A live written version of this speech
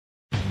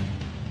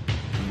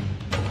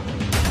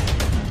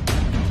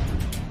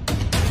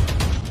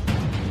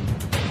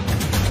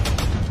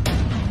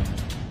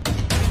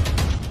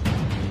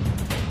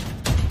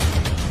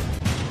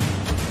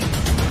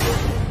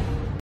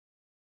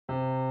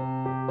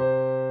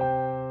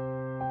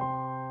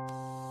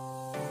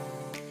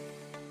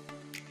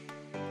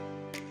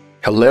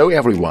Hello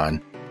everyone,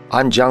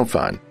 I'm Jiang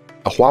Fan,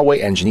 a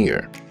Huawei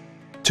engineer.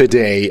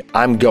 Today,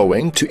 I'm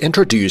going to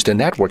introduce the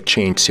network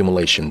change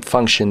simulation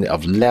function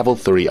of Level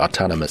 3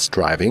 autonomous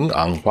driving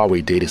on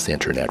Huawei data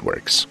center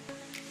networks.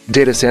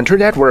 Data center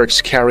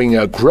networks carrying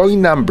a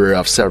growing number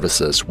of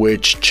services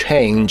which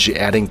change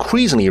at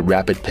increasingly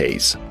rapid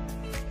pace.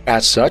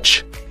 As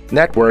such,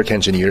 network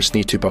engineers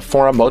need to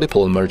perform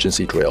multiple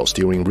emergency drills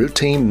during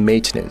routine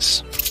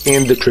maintenance.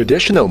 In the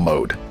traditional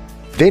mode,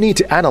 they need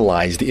to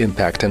analyze the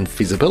impact and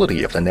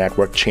feasibility of the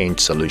network change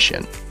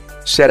solution,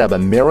 set up a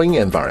mirroring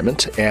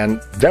environment,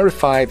 and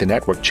verify the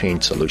network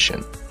change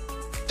solution.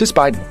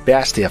 Despite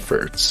best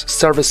efforts,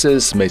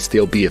 services may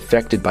still be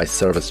affected by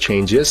service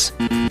changes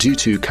due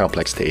to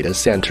complex data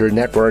center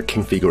network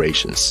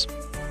configurations.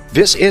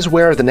 This is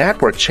where the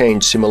network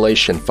change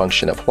simulation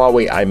function of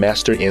Huawei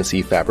iMaster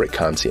NCE-Fabric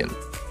comes in.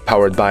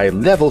 Powered by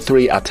Level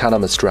 3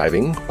 autonomous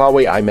driving,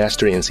 Huawei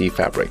iMaster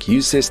NCE-Fabric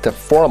uses the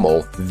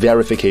formal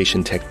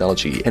verification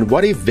technology and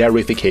what-if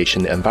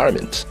verification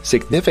environment,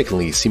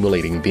 significantly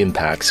simulating the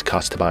impacts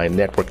caused by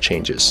network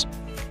changes.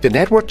 The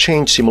network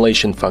change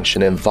simulation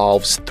function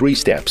involves 3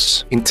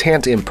 steps: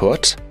 intent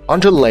input,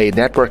 underlay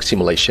network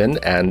simulation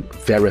and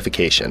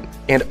verification,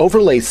 and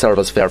overlay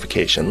service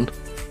verification.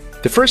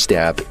 The first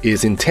step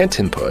is intent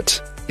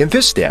input. In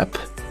this step,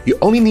 you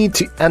only need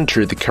to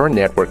enter the current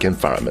network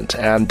environment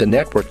and the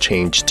network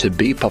change to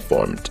be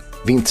performed.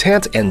 The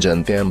intent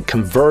engine then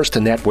converts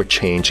the network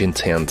change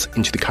intent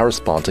into the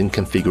corresponding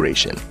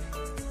configuration.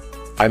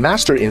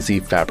 iMaster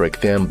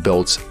NCE-Fabric then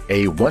builds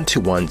a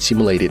one-to-one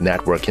simulated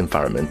network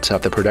environment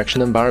of the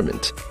production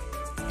environment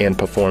and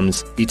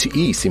performs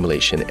E2E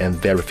simulation and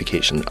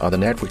verification on the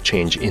network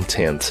change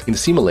intent in the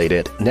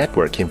simulated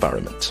network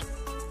environment.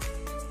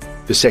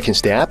 The second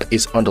step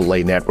is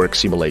underlay network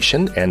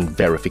simulation and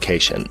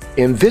verification.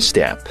 In this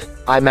step,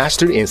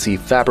 iMaster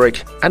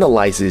NCE-Fabric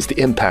analyzes the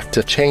impact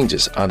of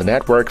changes on the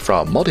network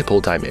from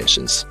multiple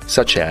dimensions,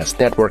 such as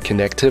network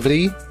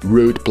connectivity,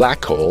 root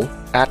black hole,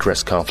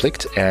 address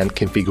conflict, and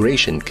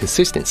configuration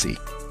consistency.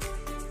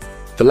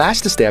 The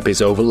last step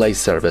is overlay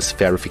service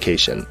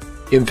verification.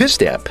 In this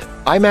step,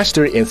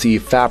 iMaster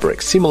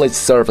NCE-Fabric simulates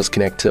service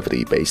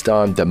connectivity based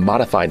on the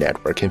modified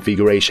network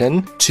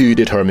configuration to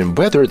determine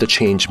whether the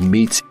change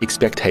meets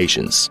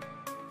expectations.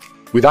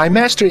 With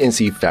iMaster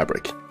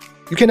NCE-Fabric,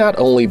 you can not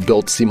only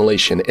build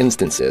simulation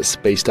instances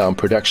based on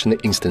production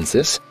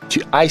instances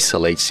to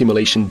isolate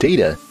simulation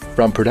data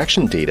from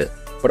production data,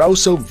 but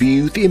also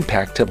view the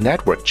impact of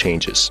network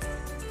changes.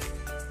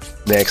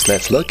 Next,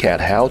 let's look at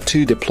how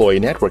to deploy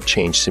network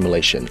change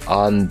simulation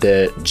on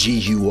the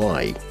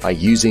GUI by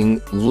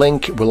using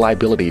link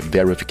reliability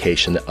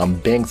verification on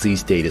Bank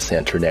Z's data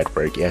center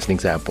network as an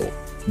example.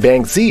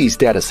 Bank Z's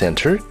data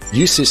center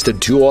uses the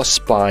dual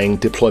spine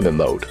deployment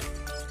mode.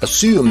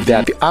 Assume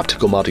that the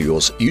optical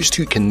modules used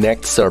to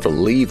connect server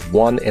leaf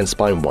 1 and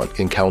spine 1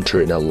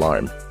 encounter an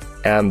alarm,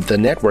 and the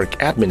network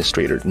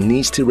administrator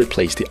needs to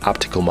replace the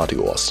optical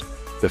modules.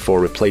 Before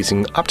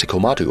replacing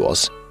optical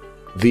modules,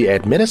 the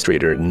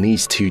administrator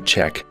needs to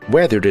check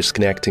whether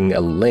disconnecting a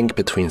link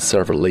between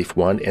server leaf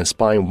 1 and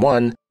spine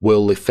 1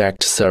 will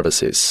affect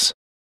services.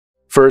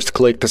 First,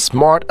 click the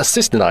Smart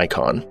Assistant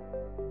icon.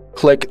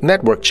 Click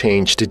Network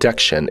Change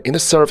Detection in the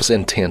Service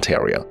Intent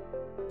area.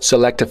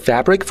 Select the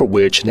fabric for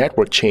which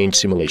network change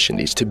simulation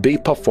is to be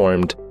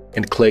performed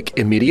and click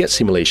Immediate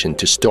Simulation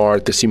to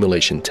start the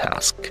simulation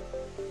task.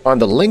 On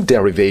the Link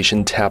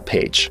Derivation tab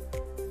page,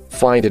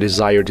 find the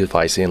desired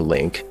device and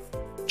link.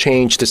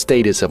 Change the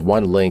status of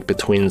one link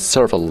between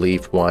server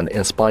leaf 1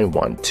 and spine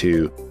 1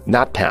 to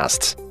Not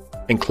Passed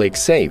and click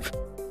Save.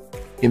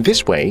 In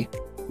this way,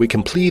 we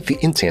complete the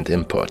intent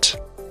input.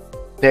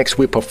 Next,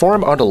 we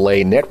perform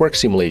underlay network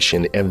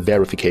simulation and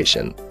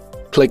verification.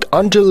 Click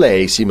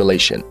Underlay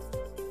Simulation.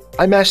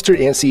 iMaster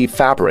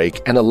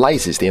NCE-Fabric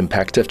analyzes the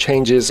impact of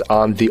changes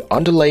on the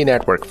underlay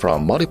network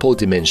from multiple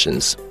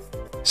dimensions,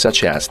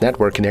 such as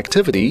network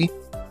connectivity,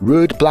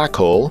 root black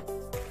hole,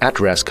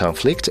 address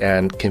conflict,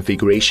 and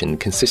configuration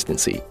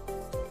consistency.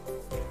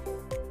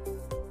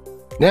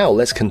 Now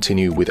let's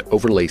continue with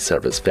overlay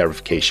service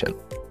verification.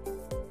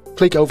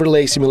 Click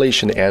Overlay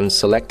Simulation and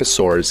select the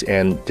source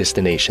and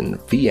destination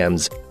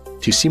VMs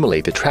to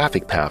simulate the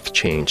traffic path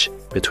change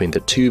between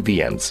the 2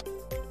 VMs.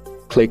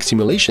 Click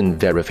Simulation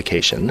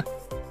Verification.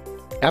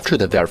 After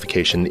the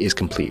verification is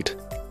complete,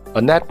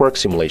 a network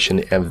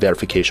simulation and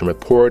verification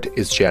report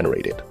is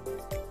generated.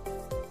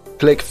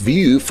 Click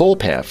View Full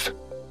Path.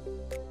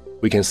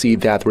 We can see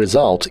that the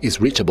result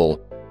is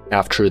reachable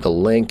after the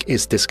link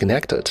is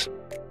disconnected.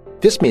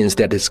 This means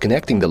that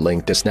disconnecting the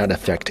link does not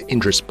affect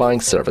inter-spine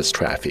service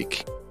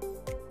traffic.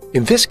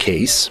 In this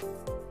case,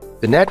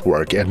 the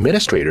network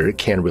administrator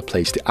can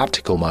replace the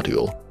optical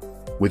module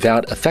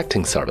without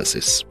affecting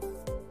services.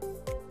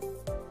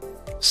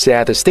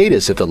 Set the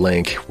status of the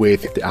link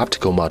with the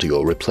optical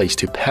module replaced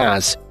to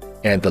pass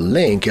and the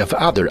link of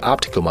other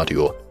optical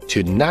module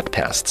to not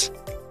passed,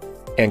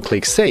 and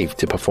click Save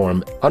to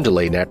perform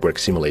underlay network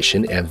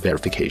simulation and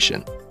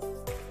verification.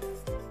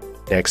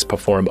 Next,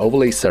 perform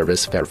overlay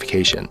service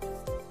verification.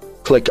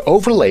 Click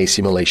Overlay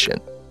Simulation.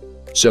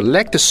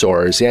 Select the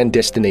source and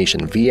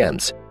destination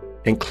VMs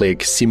and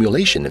click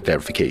Simulation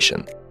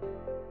Verification.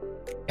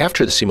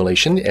 After the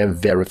simulation and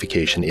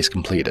verification is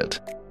completed,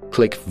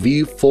 click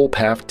View Full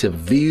Path to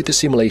view the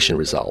simulation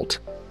result,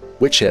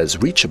 which is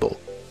reachable.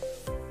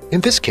 In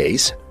this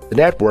case, the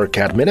network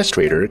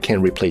administrator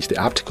can replace the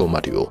optical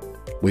module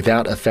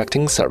without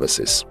affecting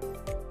services.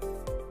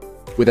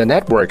 With a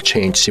network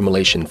change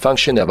simulation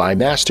function of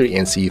iMaster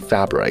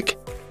NCE-Fabric,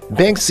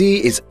 Bank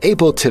Z is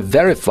able to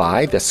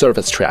verify that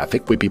service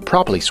traffic will be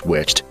properly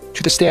switched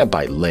to the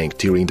standby link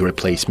during the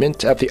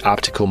replacement of the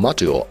optical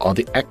module on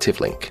the active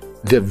link.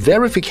 The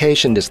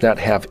verification does not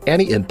have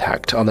any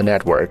impact on the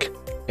network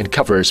and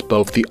covers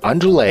both the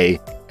underlay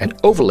and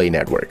overlay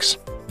networks.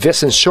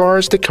 This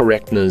ensures the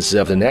correctness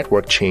of the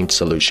network change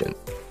solution.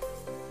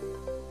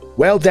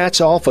 Well,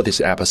 that's all for this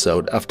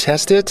episode of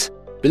Test It,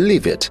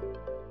 Believe It.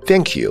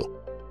 Thank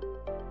you.